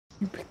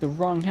You picked the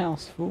wrong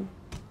house, fool.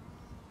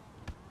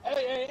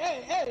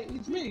 Hey,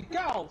 it's me,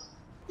 Carl.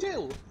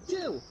 Chill.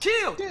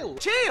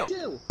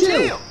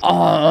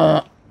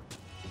 Oh,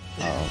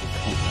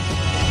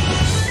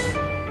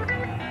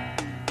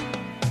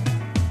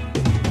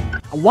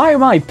 why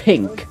am I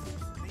pink?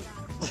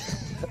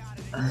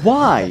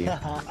 Why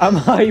am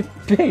I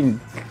pink?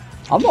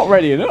 I'm not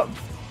readying up.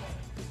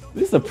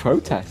 This is a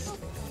protest.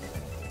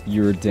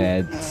 You're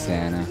dead,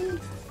 Santa.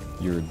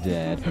 You're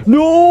dead.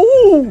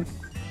 No!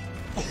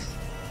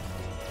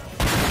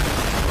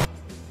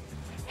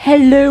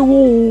 Hello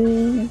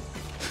all.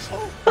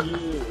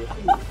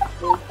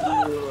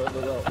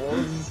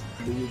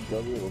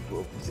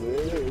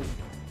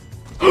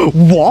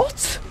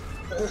 What?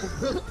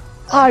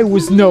 I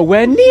was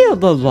nowhere near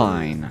the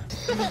line.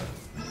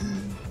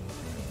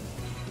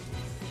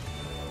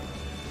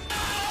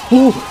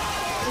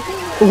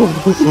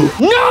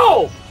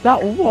 No!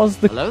 That was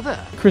the Hello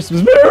there.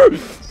 Christmas mirror.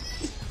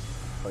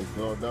 Like,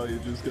 oh, now you're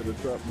just gonna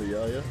trap me,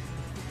 are you?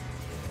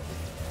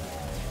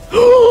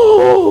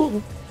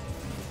 Oh!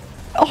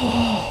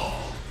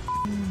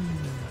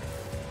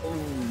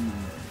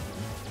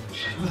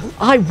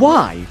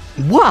 Why?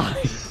 Why?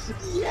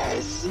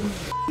 Yes!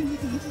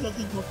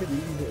 Nothing fucking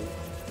easy.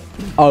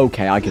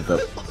 Okay, I give up.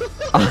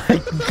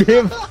 I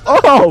give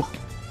up!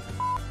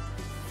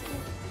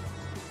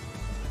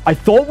 I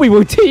thought we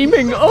were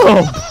teaming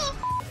up!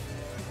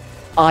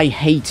 I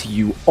hate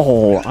you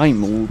all.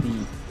 I'm all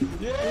the...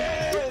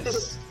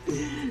 Yes!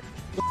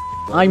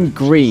 I'm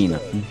green.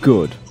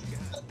 Good.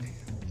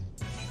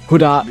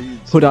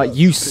 Huda,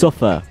 you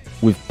suffer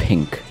with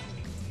pink.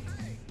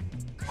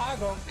 I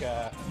don't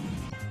care.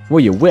 Well,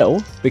 you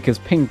will, because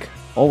pink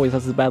always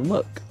has a bad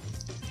look.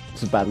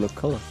 It's a bad look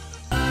colour.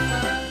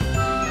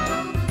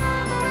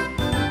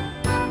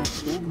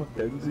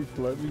 Mackenzie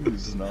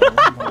Fleming's now.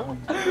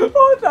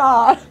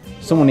 Huda!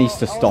 Someone needs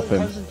to stop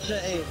him.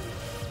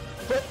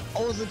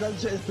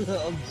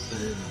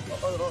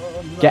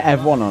 Get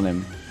everyone on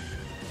him.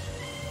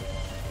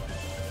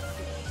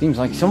 Seems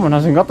like someone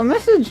hasn't got the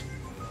message.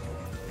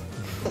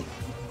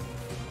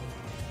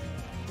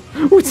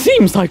 It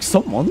seems like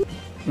someone.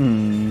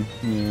 Yeah.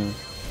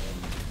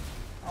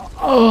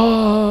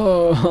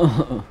 Oh.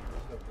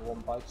 One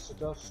bites the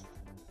dust.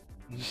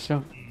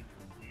 Shut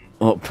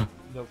up.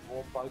 Another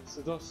one bites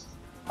the dust.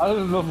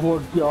 Another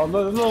one gone.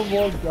 Another one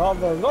gone.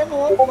 Another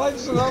one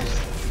bites the dust.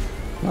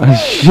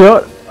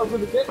 Shut. I'm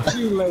gonna get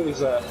you,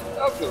 laser.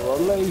 I'm gonna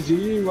laser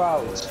you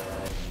out.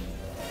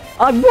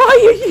 Why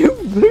are you?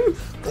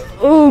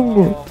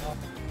 Oh.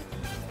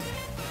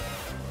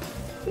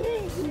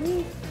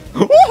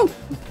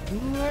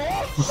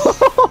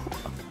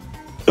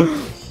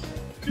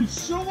 Could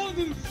someone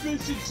who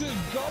visits a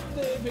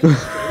goddamn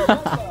history?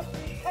 What the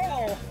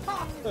hell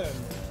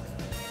happened?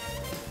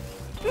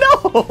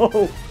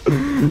 No!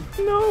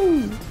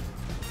 No!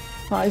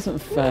 That isn't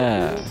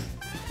fair.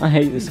 I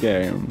hate this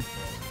game.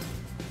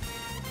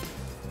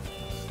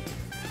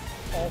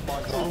 Oh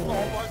my god, oh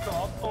my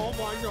god, oh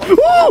my god.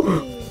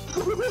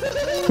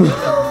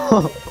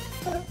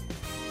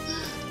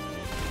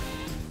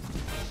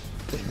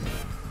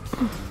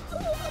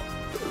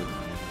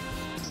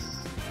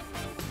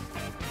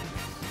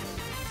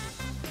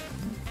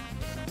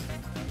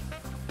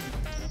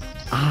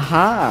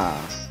 Aha!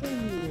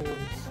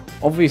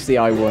 Obviously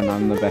I won,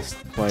 I'm the best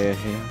player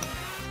here.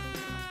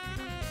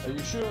 Are you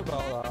sure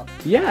about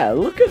that? Yeah,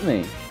 look at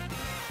me!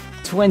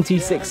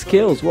 26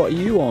 kills, what are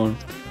you on?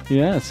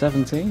 Yeah,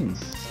 17.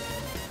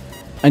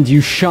 And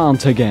you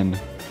shan't again.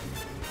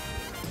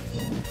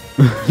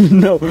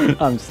 No,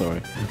 I'm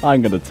sorry.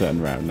 I'm gonna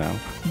turn around now.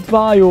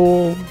 Bye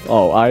all!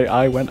 Oh,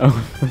 I went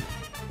over.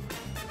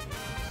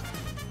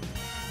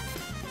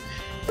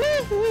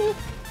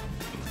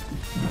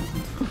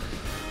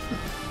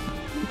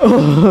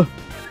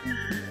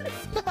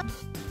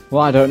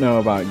 Well, I don't know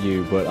about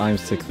you, but I'm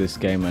sick of this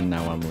game and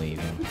now I'm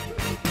leaving.